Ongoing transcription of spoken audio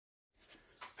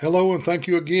Hello, and thank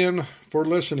you again for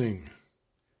listening.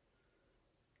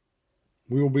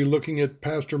 We will be looking at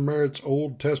Pastor Merritt's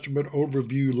Old Testament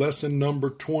Overview, lesson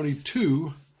number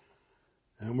 22,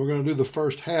 and we're going to do the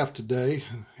first half today,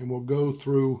 and we'll go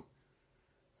through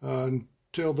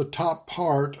until the top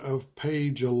part of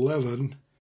page 11,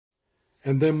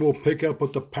 and then we'll pick up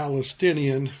with the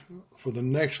Palestinian for the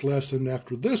next lesson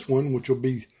after this one, which will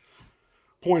be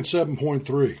point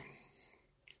 7.3.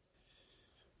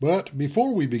 But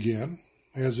before we begin,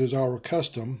 as is our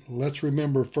custom, let's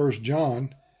remember 1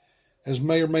 John, as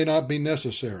may or may not be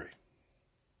necessary.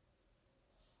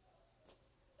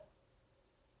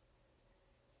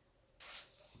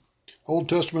 Old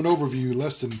Testament Overview,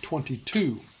 Lesson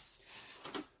 22.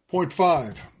 Point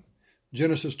 5,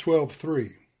 Genesis 12:3.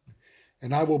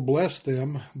 And I will bless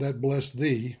them that bless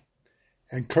thee,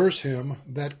 and curse him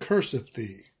that curseth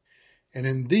thee, and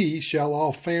in thee shall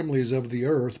all families of the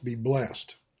earth be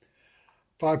blessed.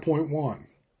 5.1,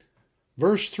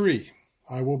 verse 3,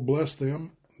 I will bless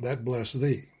them that bless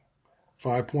thee.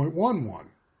 5.11,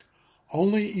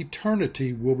 only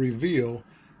eternity will reveal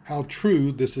how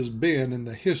true this has been in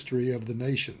the history of the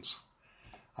nations.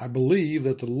 I believe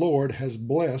that the Lord has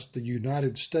blessed the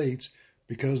United States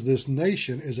because this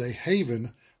nation is a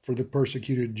haven for the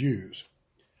persecuted Jews.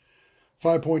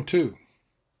 5.2,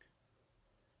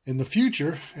 in the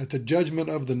future, at the judgment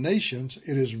of the nations,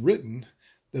 it is written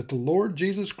that the Lord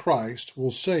Jesus Christ will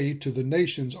say to the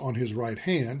nations on his right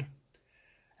hand,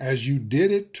 as you did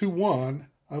it to one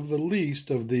of the least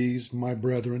of these, my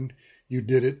brethren, you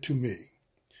did it to me.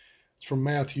 It's from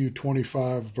Matthew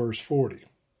 25, verse 40.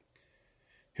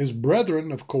 His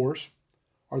brethren, of course,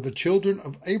 are the children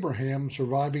of Abraham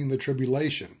surviving the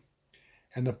tribulation,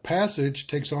 and the passage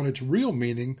takes on its real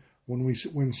meaning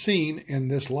when seen in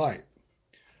this light.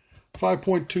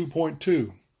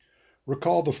 5.2.2,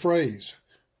 recall the phrase,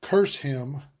 curse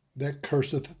him that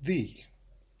curseth thee.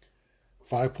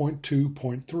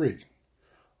 5.2.3,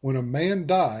 when a man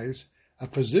dies, a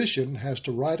physician has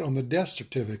to write on the death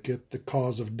certificate the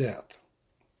cause of death.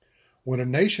 When a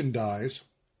nation dies,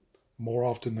 more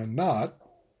often than not,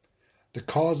 the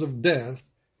cause of death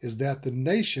is that the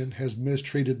nation has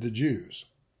mistreated the Jews.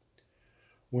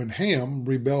 When Ham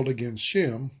rebelled against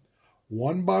Shem,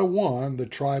 one by one the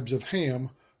tribes of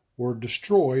Ham were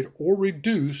destroyed or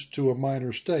reduced to a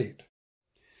minor state.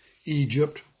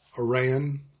 Egypt,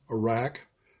 Iran, Iraq,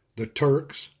 the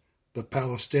Turks, the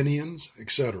Palestinians,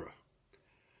 etc.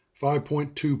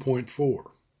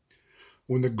 5.2.4,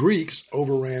 when the Greeks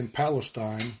overran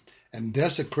Palestine and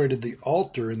desecrated the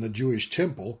altar in the Jewish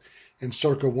temple in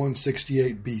circa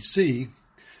 168 BC,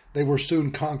 they were soon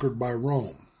conquered by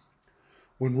Rome.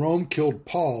 When Rome killed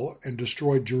Paul and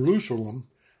destroyed Jerusalem,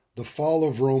 the fall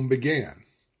of Rome began.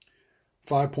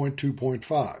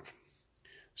 5.2.5,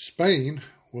 Spain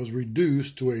was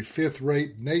reduced to a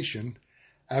fifth-rate nation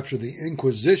after the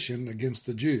Inquisition against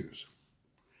the Jews.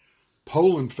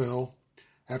 Poland fell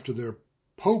after their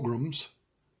pogroms.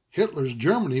 Hitler's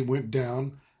Germany went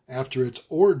down after its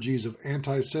orgies of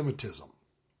anti-Semitism.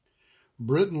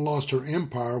 Britain lost her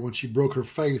empire when she broke her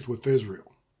faith with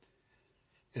Israel.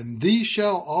 In these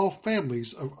shall all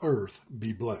families of earth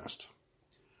be blessed.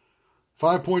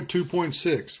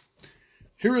 5.2.6,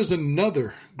 here is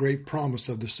another great promise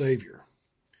of the Savior.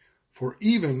 For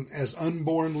even as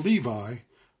unborn Levi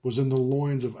was in the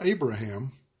loins of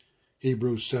Abraham,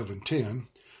 Hebrews 7:10,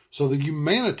 so the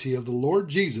humanity of the Lord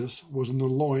Jesus was in the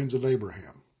loins of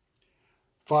Abraham.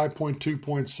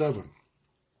 5.2.7,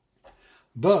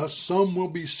 thus some will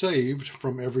be saved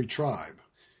from every tribe,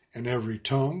 and every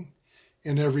tongue,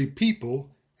 in every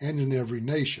people, and in every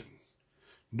nation.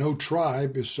 No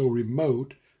tribe is so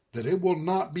remote that it will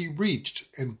not be reached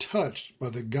and touched by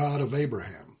the God of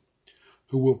Abraham,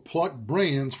 who will pluck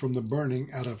brands from the burning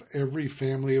out of every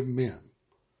family of men.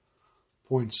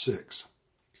 Point 6.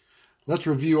 Let's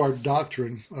review our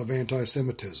doctrine of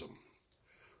anti-Semitism.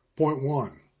 Point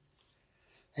 1.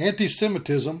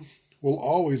 Anti-Semitism will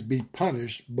always be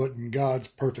punished, but in God's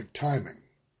perfect timing.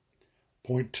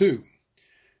 Point 2.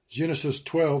 Genesis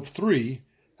 12:3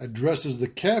 addresses the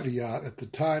caveat at the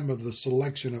time of the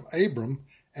selection of Abram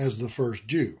as the first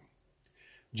Jew.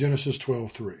 Genesis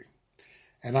 12:3.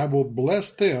 And I will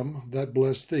bless them that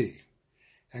bless thee,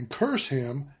 and curse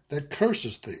him that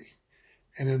curseth thee,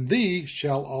 and in thee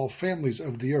shall all families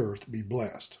of the earth be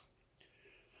blessed.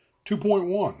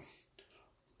 2.1.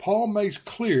 Paul makes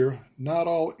clear not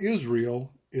all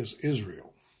Israel is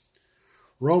Israel.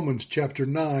 Romans chapter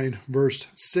 9, verse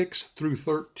 6 through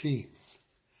 13.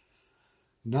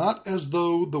 Not as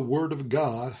though the word of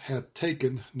God hath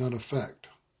taken none effect.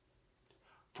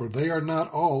 For they are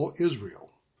not all Israel,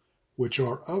 which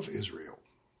are of Israel.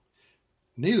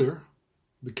 Neither,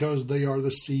 because they are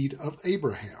the seed of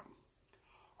Abraham,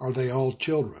 are they all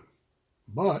children.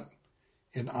 But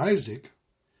in Isaac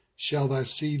shall thy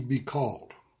seed be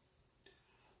called.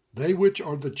 They which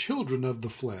are the children of the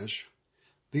flesh,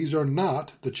 these are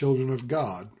not the children of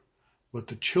God, but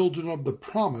the children of the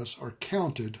promise are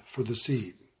counted for the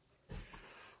seed.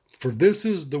 For this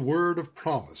is the word of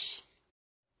promise.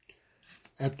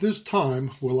 At this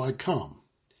time will I come,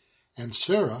 and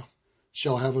Sarah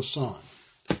shall have a son.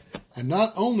 And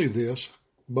not only this,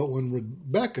 but when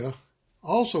Rebekah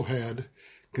also had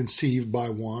conceived by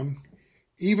one,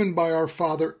 even by our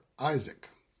father Isaac.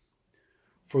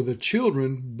 For the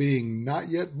children being not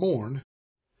yet born,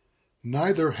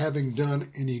 neither having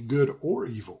done any good or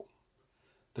evil,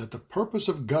 that the purpose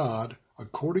of God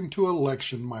according to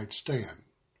election might stand,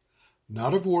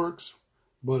 not of works,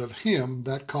 but of him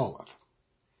that calleth.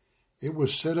 It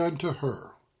was said unto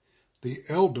her, the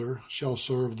elder shall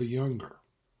serve the younger.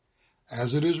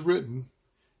 As it is written,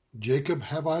 Jacob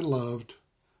have I loved,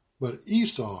 but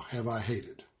Esau have I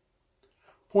hated.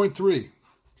 Point 3.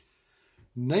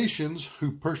 Nations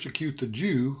who persecute the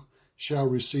Jew shall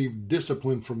receive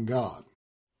discipline from God.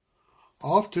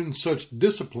 Often such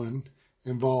discipline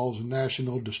involves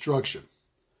national destruction.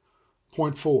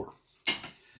 Point 4.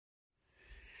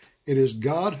 It is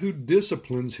God who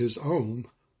disciplines his own,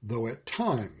 though at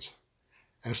times,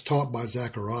 as taught by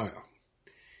Zechariah.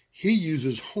 He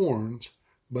uses horns,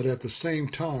 but at the same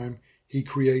time he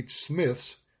creates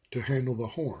smiths to handle the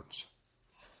horns.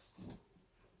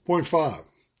 Point 5.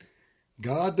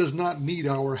 God does not need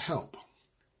our help.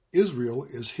 Israel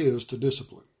is his to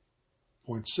discipline.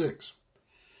 Point 6.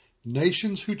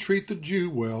 Nations who treat the Jew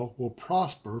well will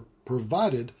prosper,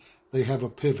 provided they have a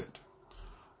pivot.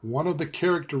 One of the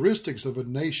characteristics of a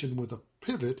nation with a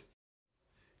pivot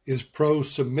is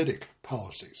pro-Semitic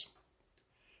policies.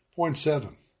 Point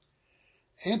 7.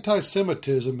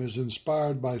 Anti-Semitism is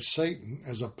inspired by Satan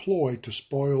as a ploy to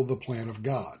spoil the plan of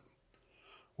God.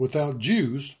 Without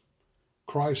Jews,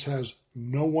 Christ has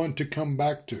no one to come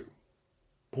back to.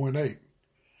 Point 8.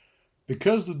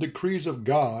 Because the decrees of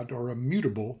God are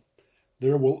immutable,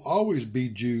 there will always be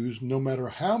Jews no matter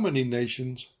how many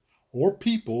nations or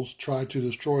peoples try to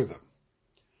destroy them.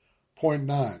 Point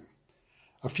 9.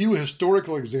 A few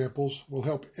historical examples will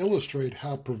help illustrate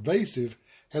how pervasive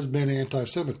has been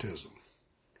anti-Semitism.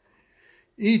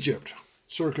 Egypt,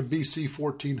 circa BC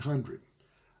 1400.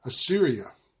 Assyria,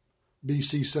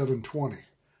 BC 720.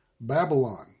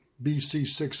 Babylon, BC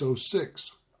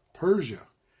 606. Persia,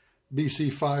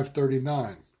 BC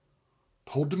 539.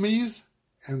 Ptolemies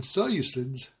and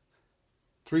Seleucids,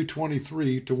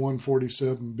 323 to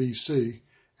 147 BC,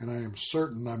 and I am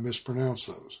certain I mispronounced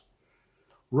those.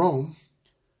 Rome,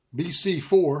 BC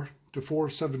 4 to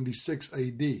 476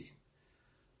 AD.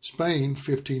 Spain,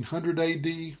 1500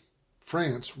 AD.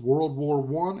 France, World War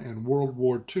I and World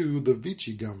War II, the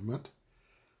Vichy government.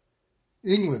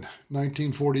 England,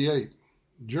 1948.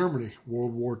 Germany,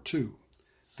 World War II.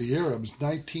 The Arabs,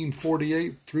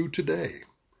 1948 through today.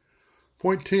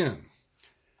 Point 10.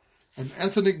 An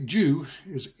ethnic Jew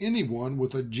is anyone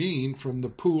with a gene from the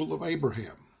pool of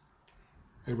Abraham.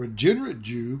 A regenerate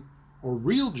Jew or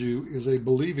real Jew is a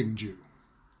believing Jew.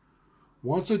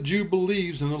 Once a Jew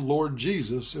believes in the Lord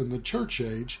Jesus in the church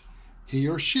age, he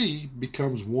or she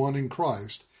becomes one in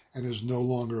Christ and is no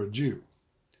longer a Jew.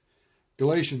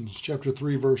 Galatians chapter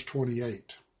 3, verse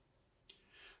 28.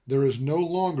 There is no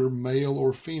longer male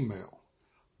or female,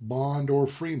 bond or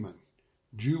freeman,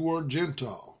 Jew or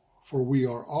Gentile, for we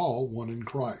are all one in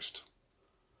Christ.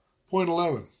 Point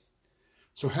 11.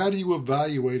 So how do you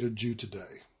evaluate a Jew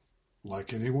today?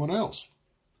 Like anyone else.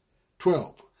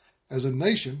 12. As a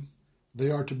nation, they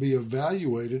are to be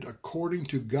evaluated according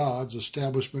to God's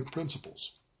establishment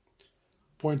principles.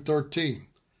 Point 13.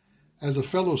 As a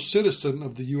fellow citizen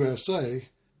of the USA,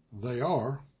 they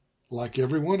are, like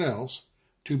everyone else,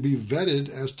 to be vetted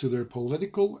as to their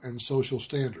political and social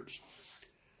standards.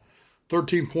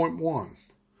 13.1.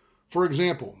 For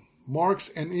example, Marx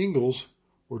and Engels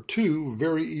were two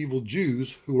very evil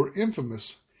Jews who were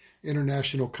infamous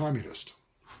international communists.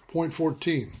 Point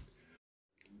 14.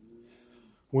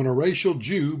 When a racial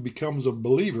Jew becomes a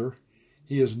believer,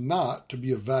 he is not to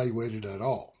be evaluated at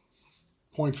all.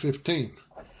 Point 15.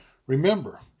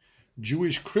 Remember,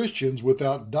 Jewish Christians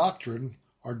without doctrine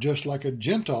are just like a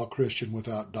Gentile Christian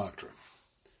without doctrine.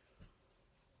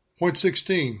 Point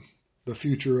 16. The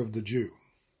future of the Jew.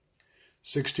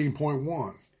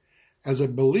 16.1. As a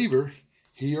believer,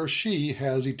 he or she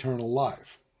has eternal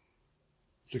life.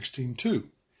 16.2.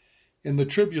 In the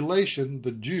tribulation,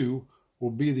 the Jew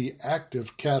will be the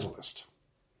active catalyst.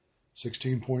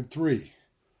 16.3.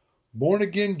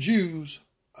 Born-again Jews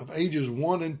of ages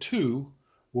 1 and 2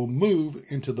 will move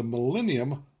into the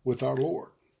millennium with our Lord.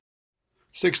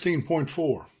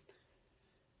 16.4.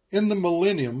 In the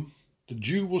millennium, the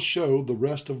Jew will show the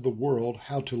rest of the world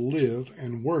how to live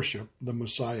and worship the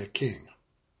Messiah King.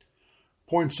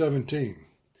 Point 17.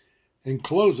 In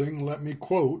closing, let me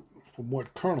quote from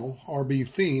what Colonel R.B.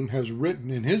 Thieme has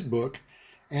written in his book,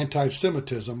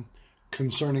 Anti-Semitism,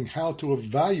 concerning how to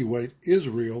evaluate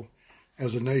Israel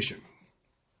as a nation.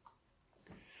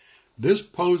 This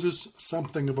poses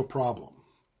something of a problem.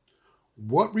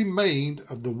 What remained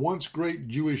of the once great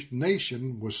Jewish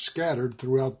nation was scattered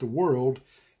throughout the world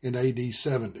in AD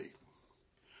 70,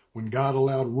 when God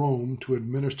allowed Rome to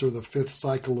administer the fifth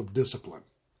cycle of discipline,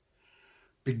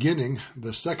 beginning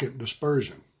the second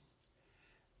dispersion.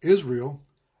 Israel,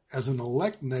 as an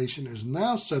elect nation, is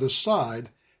now set aside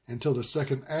until the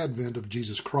second advent of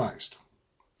Jesus Christ.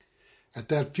 At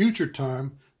that future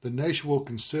time, the nation will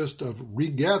consist of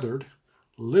regathered,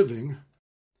 living,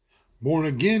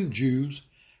 born-again Jews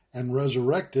and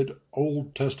resurrected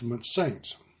Old Testament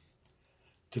saints.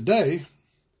 Today,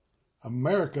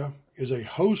 America is a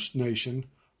host nation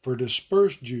for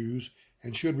dispersed Jews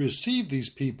and should receive these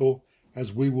people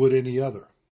as we would any other.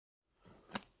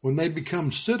 When they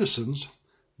become citizens,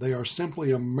 they are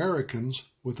simply Americans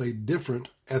with a different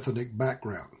ethnic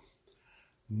background,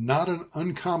 not an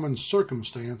uncommon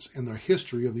circumstance in the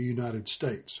history of the United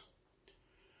States.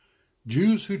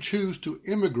 Jews who choose to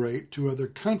immigrate to other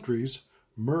countries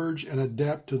merge and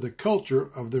adapt to the culture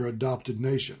of their adopted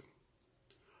nation.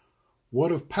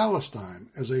 What of Palestine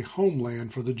as a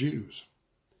homeland for the Jews?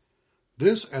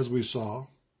 This, as we saw,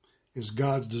 is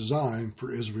God's design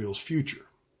for Israel's future.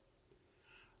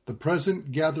 The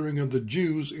present gathering of the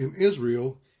Jews in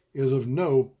Israel is of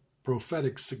no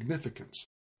prophetic significance.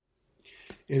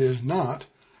 It is not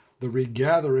the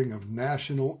regathering of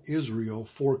national Israel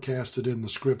forecasted in the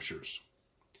Scriptures.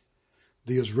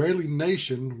 The Israeli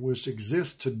nation which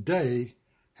exists today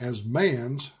has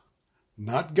man's,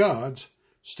 not God's,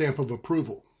 stamp of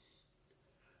approval.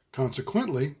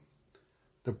 Consequently,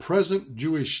 the present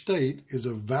Jewish state is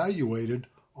evaluated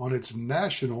on its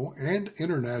national and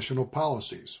international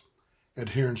policies,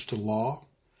 adherence to law,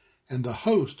 and the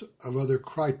host of other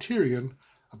criterion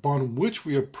upon which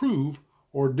we approve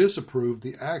or disapprove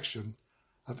the action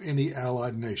of any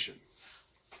allied nation.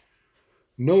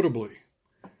 Notably,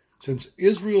 since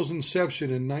Israel's inception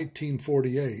in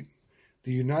 1948,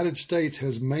 the United States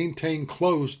has maintained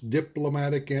close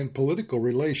diplomatic and political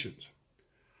relations.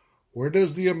 Where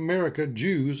does the America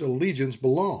Jew's allegiance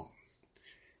belong?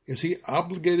 Is he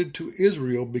obligated to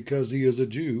Israel because he is a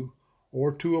Jew,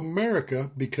 or to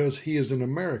America because he is an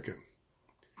American?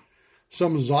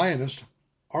 Some Zionists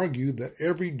argue that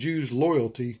every Jew's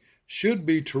loyalty should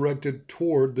be directed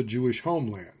toward the Jewish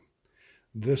homeland.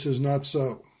 This is not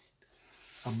so.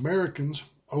 Americans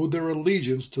owe their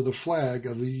allegiance to the flag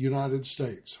of the United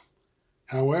States.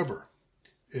 However,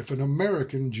 if an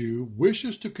American Jew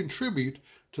wishes to contribute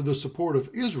to the support of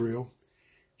Israel,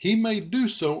 he may do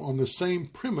so on the same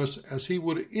premise as he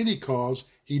would any cause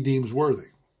he deems worthy.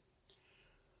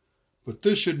 But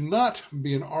this should not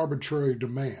be an arbitrary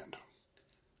demand.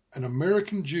 An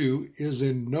American Jew is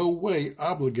in no way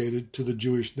obligated to the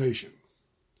Jewish nation.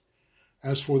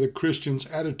 As for the Christian's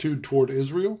attitude toward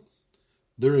Israel,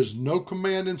 there is no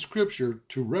command in Scripture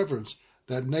to reverence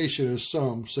that nation as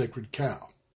some sacred cow.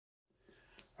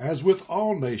 As with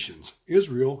all nations,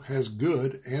 Israel has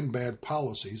good and bad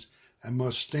policies and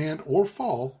must stand or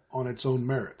fall on its own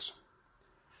merits.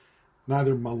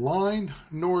 Neither malign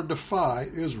nor defy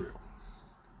Israel,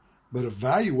 but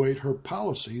evaluate her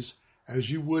policies as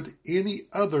you would any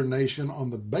other nation on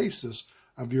the basis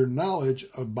of your knowledge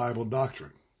of Bible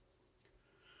doctrine.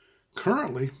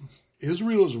 Currently,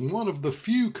 Israel is one of the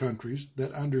few countries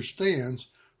that understands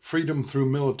freedom through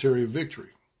military victory.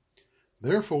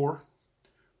 Therefore,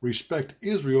 respect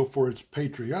Israel for its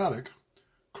patriotic,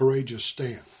 courageous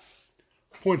stand.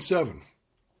 Point 7.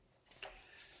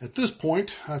 At this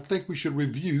point, I think we should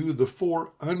review the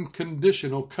 4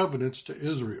 unconditional covenants to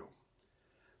Israel: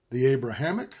 the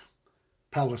Abrahamic,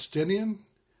 Palestinian,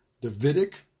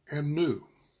 Davidic, and New.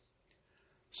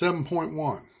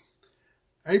 7.1.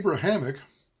 Abrahamic,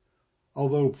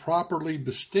 although properly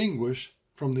distinguished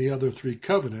from the other 3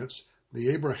 covenants, the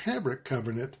Abrahamic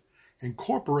covenant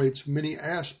incorporates many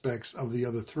aspects of the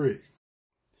other 3.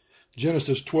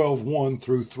 Genesis 12:1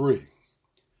 through 3.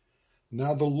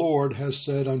 Now the Lord has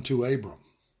said unto Abram,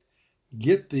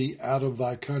 Get thee out of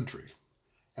thy country,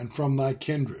 and from thy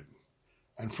kindred,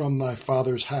 and from thy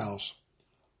father's house,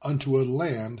 unto a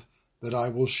land that I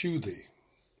will shew thee.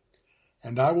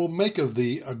 And I will make of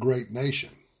thee a great nation,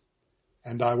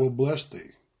 and I will bless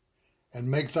thee, and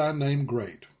make thy name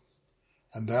great,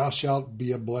 and thou shalt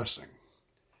be a blessing.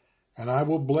 And I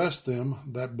will bless them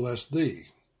that bless thee,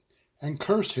 and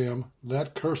curse him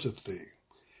that curseth thee.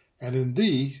 And in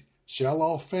thee shall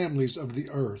all families of the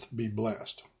earth be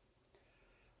blessed.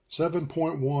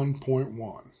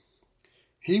 7.1.1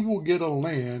 He will get a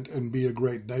land and be a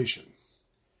great nation.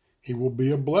 He will be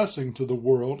a blessing to the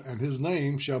world, and his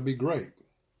name shall be great.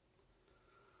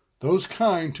 Those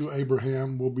kind to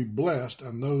Abraham will be blessed,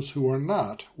 and those who are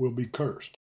not will be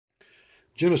cursed.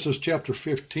 Genesis chapter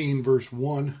 15, verse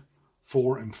 1,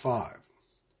 4, and 5.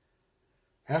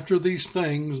 After these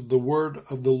things the word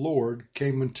of the Lord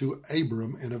came unto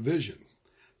Abram in a vision,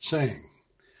 saying,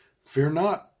 Fear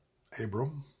not,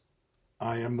 Abram,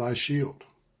 I am thy shield,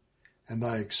 and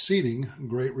thy exceeding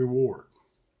great reward.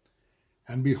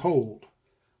 And behold,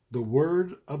 the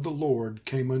word of the Lord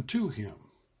came unto him,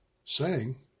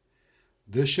 saying,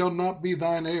 This shall not be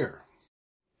thine heir,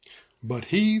 but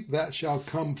he that shall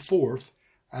come forth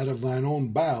out of thine own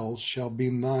bowels shall be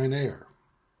thine heir.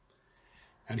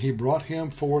 And he brought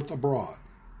him forth abroad,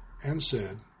 and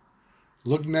said,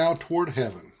 Look now toward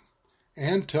heaven,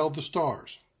 and tell the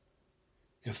stars,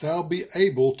 if thou be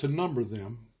able to number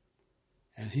them.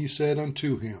 And he said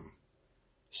unto him,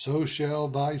 So shall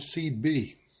thy seed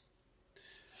be.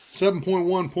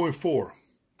 7.1.4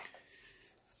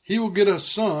 He will get a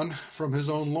son from his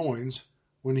own loins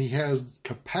when he has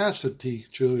capacity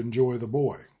to enjoy the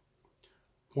boy.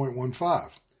 0.15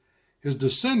 His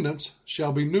descendants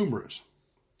shall be numerous.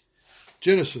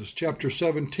 Genesis chapter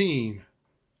 17,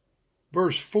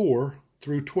 verse 4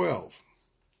 through 12.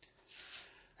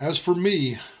 As for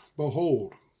me,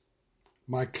 behold,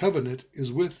 my covenant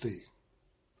is with thee,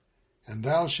 and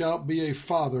thou shalt be a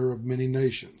father of many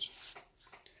nations.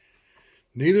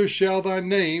 Neither shall thy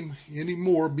name any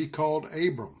more be called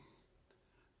Abram,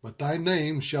 but thy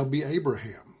name shall be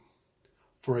Abraham,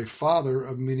 for a father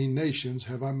of many nations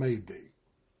have I made thee.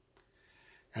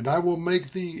 And I will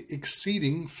make thee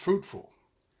exceeding fruitful,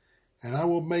 and I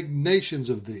will make nations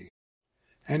of thee,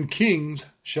 and kings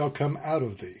shall come out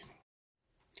of thee.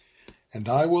 And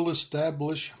I will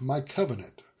establish my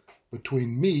covenant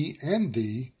between me and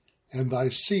thee and thy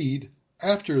seed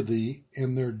after thee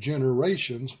in their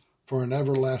generations for an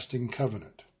everlasting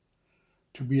covenant,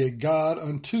 to be a God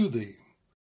unto thee,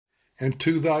 and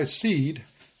to thy seed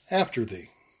after thee.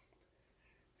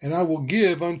 And I will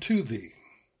give unto thee,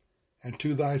 and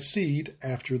to thy seed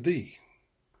after thee,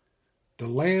 the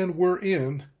land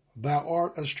wherein thou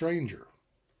art a stranger,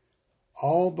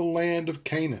 all the land of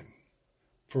Canaan,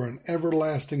 for an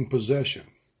everlasting possession,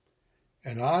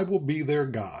 and I will be their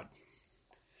God.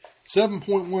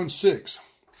 7.16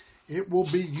 It will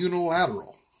be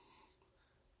unilateral.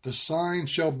 The sign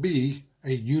shall be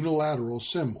a unilateral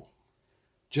symbol.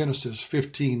 Genesis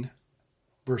 15,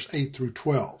 verse 8 through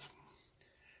 12.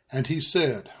 And he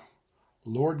said,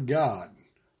 Lord God,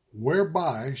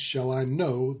 whereby shall I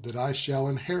know that I shall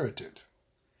inherit it?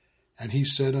 And he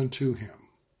said unto him,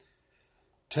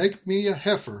 Take me a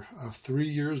heifer of 3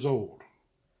 years old,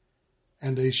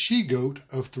 and a she-goat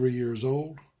of 3 years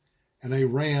old, and a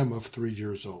ram of 3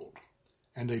 years old,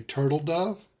 and a turtle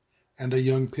dove, and a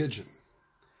young pigeon.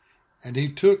 And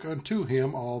he took unto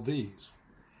him all these,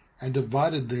 and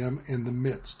divided them in the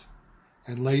midst,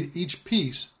 and laid each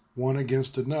piece one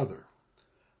against another.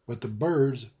 But the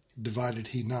birds divided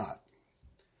he not.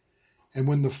 And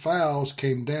when the fowls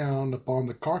came down upon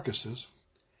the carcasses,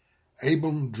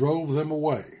 Abram drove them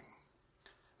away.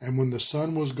 And when the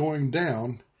sun was going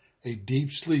down, a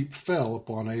deep sleep fell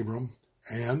upon Abram,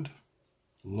 and,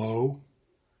 lo,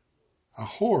 a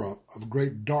horror of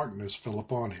great darkness fell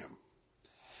upon him.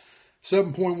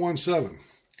 7.17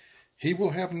 He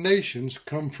will have nations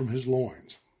come from his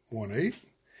loins. 1.8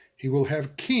 He will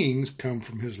have kings come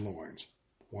from his loins.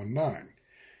 1.9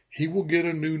 He will get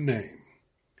a new name.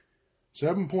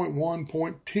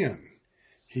 7.1.10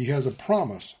 He has a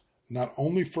promise not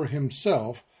only for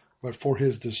himself, but for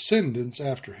his descendants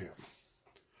after him.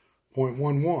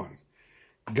 0.11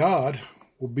 God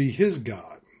will be his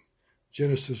God.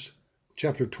 Genesis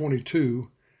chapter 22,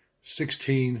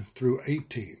 16 through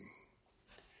 18.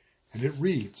 And it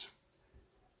reads,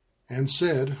 And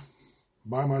said,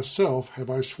 By myself have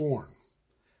I sworn,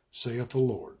 saith the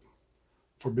Lord,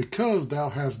 for because thou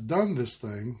hast done this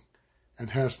thing, and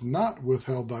hast not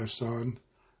withheld thy son,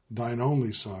 thine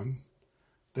only son,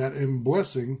 that in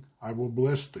blessing I will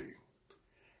bless thee,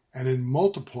 and in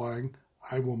multiplying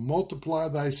I will multiply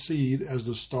thy seed as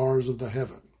the stars of the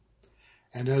heaven,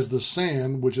 and as the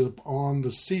sand which is upon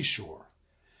the seashore,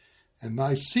 and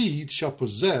thy seed shall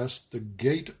possess the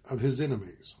gate of his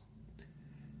enemies.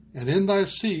 and in thy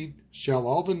seed shall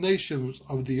all the nations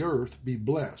of the earth be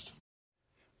blessed,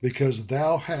 because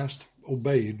thou hast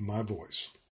obeyed my voice.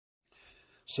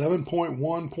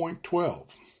 7.1.12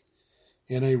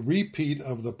 In a repeat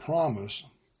of the promise,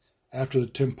 after the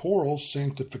temporal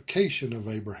sanctification of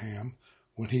Abraham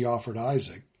when he offered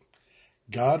Isaac,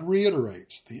 God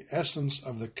reiterates the essence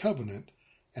of the covenant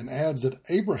and adds that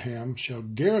Abraham shall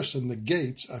garrison the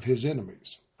gates of his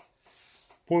enemies.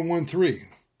 0.13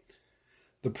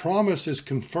 The promise is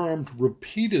confirmed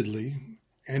repeatedly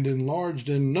and enlarged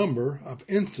in number of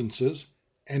instances,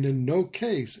 and in no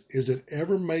case is it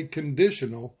ever made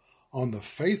conditional on the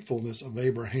faithfulness of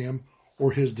Abraham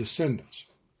or his descendants.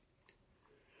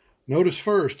 Notice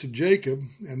first to Jacob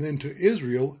and then to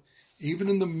Israel, even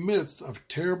in the midst of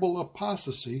terrible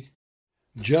apostasy,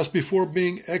 just before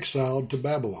being exiled to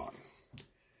Babylon.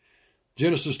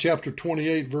 Genesis chapter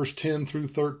 28, verse 10 through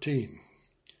 13.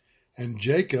 And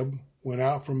Jacob went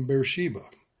out from Beersheba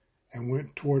and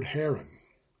went toward Haran.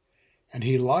 And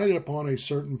he lighted upon a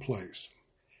certain place,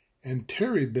 and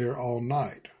tarried there all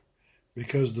night,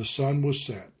 because the sun was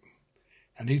set.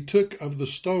 And he took of the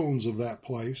stones of that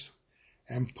place,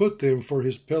 and put them for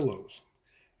his pillows,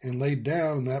 and lay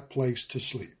down in that place to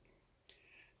sleep.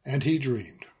 And he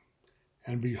dreamed,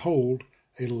 and behold,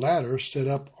 a ladder set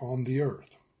up on the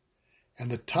earth,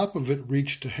 and the top of it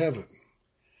reached to heaven.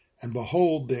 And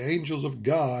behold, the angels of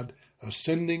God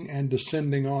ascending and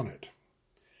descending on it.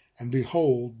 And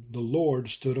behold, the Lord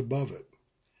stood above it,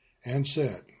 and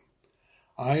said,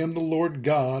 I am the Lord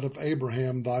God of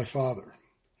Abraham thy father,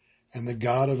 and the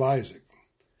God of Isaac.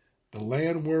 The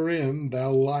land wherein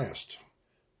thou liest,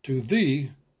 to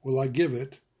thee will I give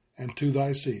it, and to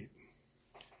thy seed.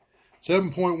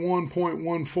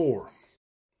 7.1.14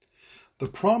 The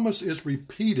promise is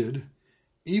repeated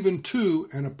even to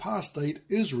an apostate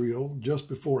Israel just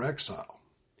before exile.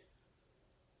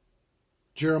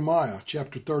 Jeremiah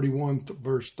chapter 31,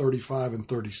 verse 35 and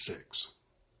 36.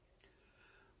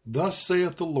 Thus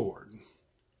saith the Lord,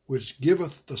 which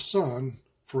giveth the sun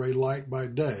for a light by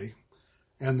day,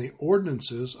 and the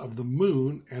ordinances of the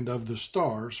moon and of the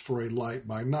stars for a light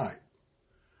by night,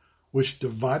 which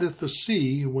divideth the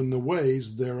sea when the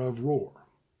waves thereof roar.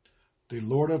 The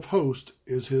Lord of hosts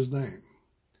is his name.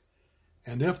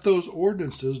 And if those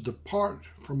ordinances depart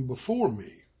from before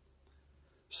me,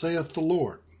 saith the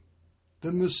Lord,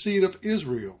 then the seed of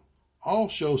Israel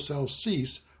also shall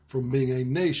cease from being a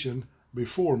nation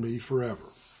before me forever.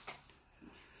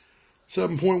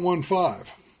 7.15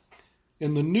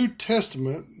 In the New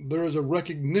Testament, there is a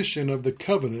recognition of the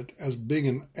covenant as being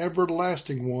an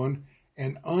everlasting one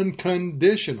and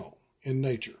unconditional in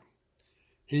nature.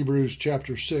 Hebrews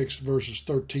chapter 6, verses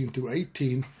 13 through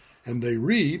 18, and they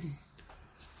read,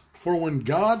 For when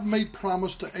God made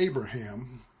promise to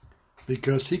Abraham,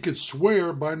 because he could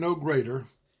swear by no greater,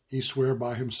 he sware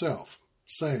by himself,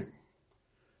 saying,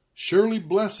 Surely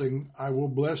blessing I will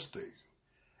bless thee,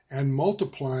 and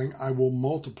multiplying I will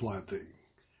multiply thee.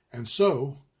 And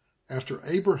so, after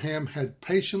Abraham had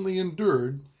patiently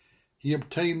endured, he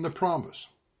obtained the promise.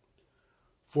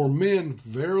 For men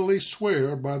verily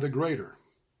swear by the greater,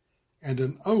 and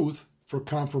an oath for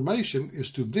confirmation is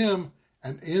to them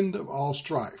an end of all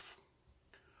strife,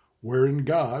 wherein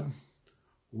God,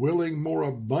 willing more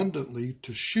abundantly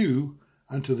to shew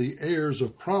unto the heirs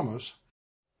of promise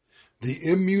the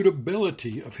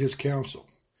immutability of his counsel,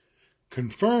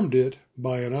 confirmed it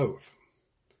by an oath,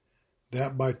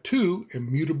 that by two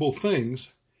immutable things,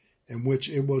 in which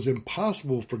it was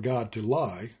impossible for God to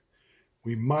lie,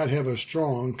 we might have a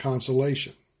strong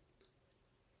consolation,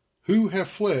 who have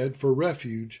fled for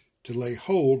refuge to lay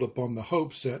hold upon the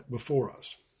hope set before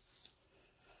us.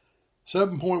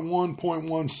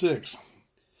 7.1.16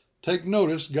 Take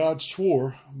notice, God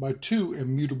swore by two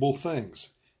immutable things,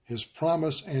 his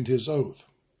promise and his oath.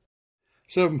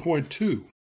 7.2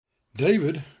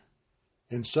 David,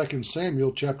 in 2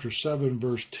 Samuel chapter 7,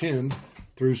 verse 10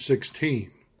 through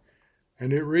 16,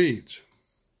 and it reads,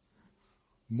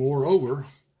 Moreover,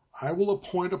 I will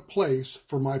appoint a place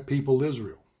for my people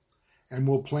Israel, and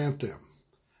will plant them,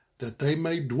 that they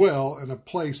may dwell in a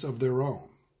place of their own,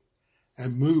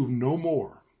 and move no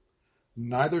more.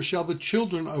 Neither shall the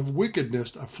children of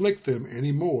wickedness afflict them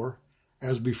any more,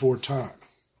 as before time.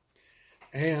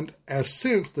 And as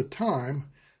since the time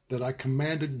that I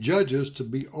commanded judges to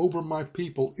be over my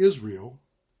people Israel,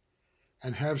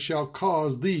 and shall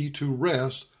cause thee to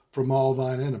rest from all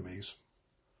thine enemies.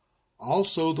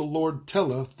 Also the Lord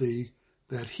telleth thee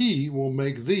that he will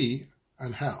make thee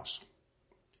an house.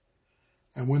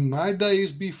 And when thy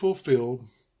days be fulfilled,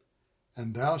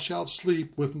 and thou shalt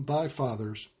sleep with thy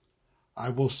fathers, I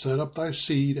will set up thy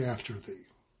seed after thee,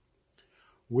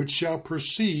 which shall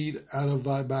proceed out of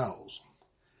thy bowels,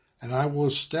 and I will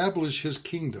establish his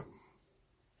kingdom.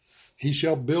 He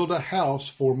shall build a house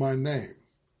for my name,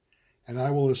 and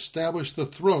I will establish the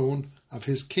throne of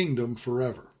his kingdom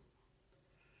forever.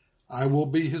 I will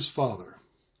be his father,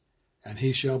 and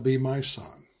he shall be my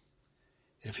son.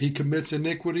 If he commits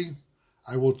iniquity,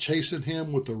 I will chasten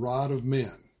him with the rod of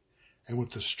men, and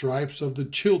with the stripes of the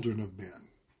children of men.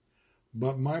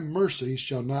 But my mercy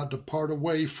shall not depart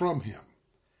away from him,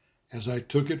 as I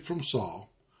took it from Saul,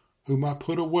 whom I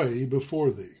put away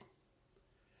before thee.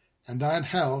 And thine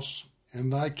house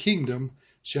and thy kingdom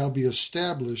shall be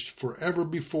established forever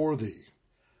before thee.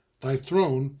 Thy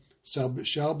throne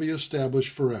shall be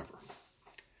established forever.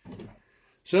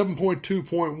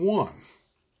 7.2.1.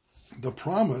 The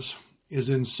promise is,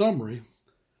 in summary,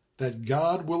 that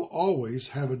God will always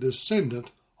have a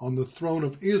descendant on the throne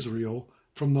of Israel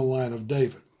from the line of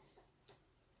David.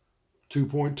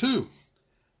 2.2.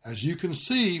 As you can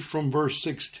see from verse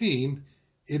 16,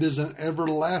 it is an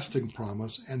everlasting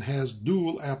promise and has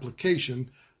dual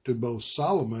application to both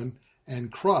Solomon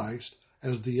and Christ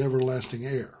as the everlasting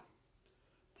heir.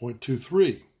 Point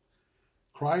 2.3.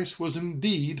 Christ was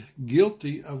indeed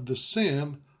guilty of the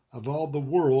sin of all the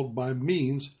world by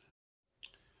means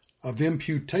of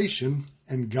imputation,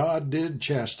 and God did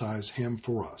chastise him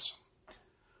for us.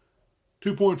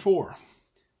 2.4.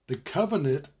 The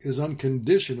covenant is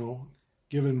unconditional,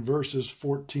 given verses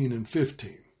 14 and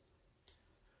 15.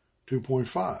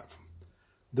 2.5.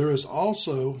 There is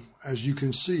also, as you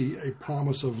can see, a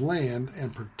promise of land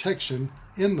and protection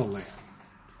in the land.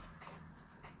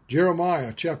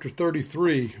 Jeremiah chapter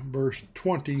 33, verse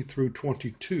 20 through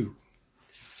 22.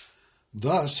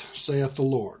 Thus saith the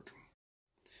Lord,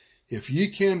 if ye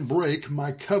can break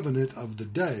my covenant of the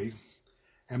day,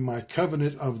 and my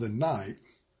covenant of the night,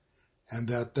 and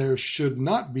that there should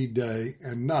not be day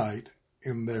and night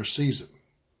in their season,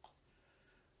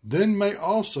 then may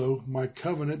also my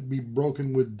covenant be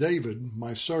broken with David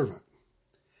my servant,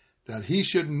 that he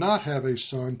should not have a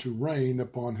son to reign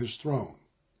upon his throne.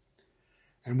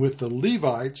 And with the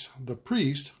Levites, the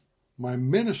priests, my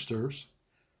ministers,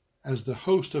 as the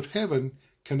host of heaven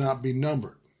cannot be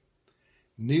numbered,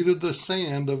 neither the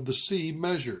sand of the sea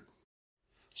measured.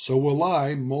 So will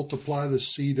I multiply the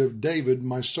seed of David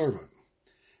my servant,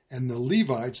 and the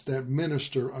Levites that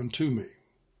minister unto me.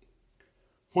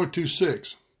 Point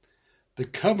 2.6. The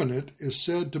covenant is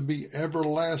said to be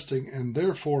everlasting and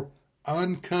therefore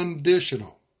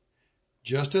unconditional,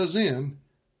 just as in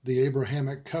the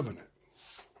Abrahamic covenant.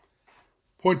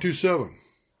 Point 2.7.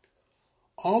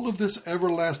 All of this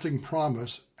everlasting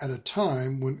promise at a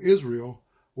time when Israel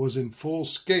was in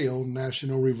full-scale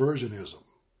national reversionism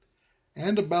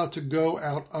and about to go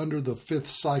out under the fifth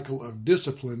cycle of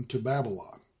discipline to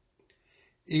Babylon.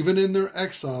 Even in their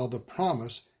exile, the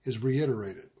promise is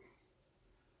reiterated.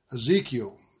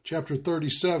 Ezekiel chapter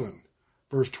 37,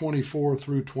 verse 24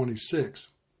 through 26.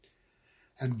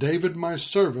 And David my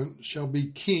servant shall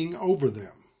be king over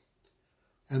them,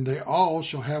 and they all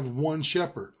shall have one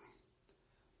shepherd.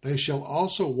 They shall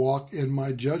also walk in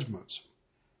my judgments,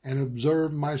 and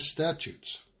observe my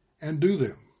statutes, and do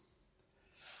them.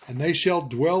 And they shall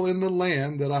dwell in the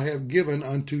land that I have given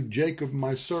unto Jacob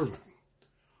my servant,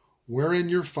 wherein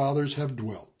your fathers have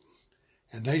dwelt,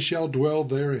 and they shall dwell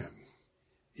therein,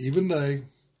 even they,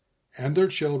 and their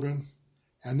children,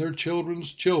 and their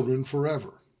children's children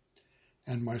forever.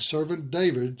 And my servant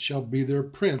David shall be their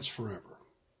prince forever.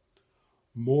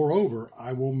 Moreover,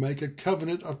 I will make a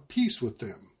covenant of peace with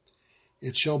them.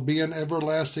 It shall be an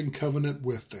everlasting covenant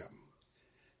with them.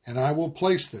 And I will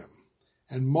place them,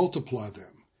 and multiply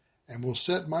them, and will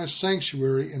set my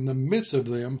sanctuary in the midst of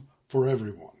them for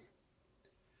everyone.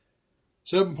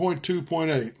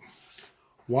 7.2.8.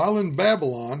 While in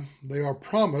Babylon, they are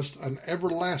promised an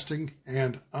everlasting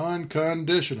and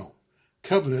unconditional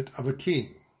covenant of a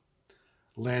king,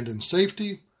 land and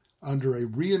safety under a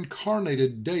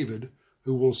reincarnated David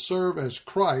who will serve as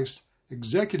Christ's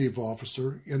executive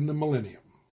officer in the millennium.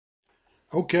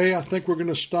 Okay, I think we're going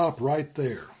to stop right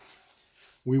there.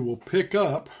 We will pick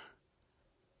up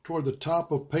toward the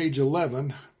top of page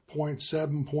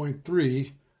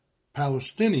 11.7.3,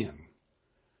 Palestinian,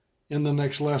 in the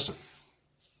next lesson.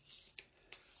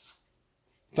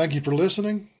 Thank you for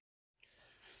listening.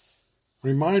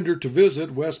 Reminder to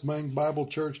visit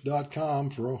westbankbiblechurch.com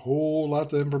for a whole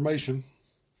lot of information.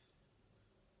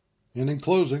 And in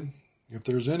closing, if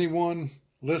there's anyone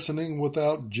listening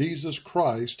without Jesus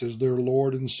Christ as their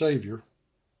Lord and Savior,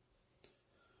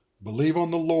 believe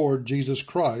on the Lord Jesus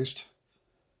Christ,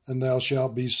 and thou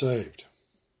shalt be saved.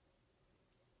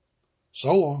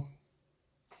 So long.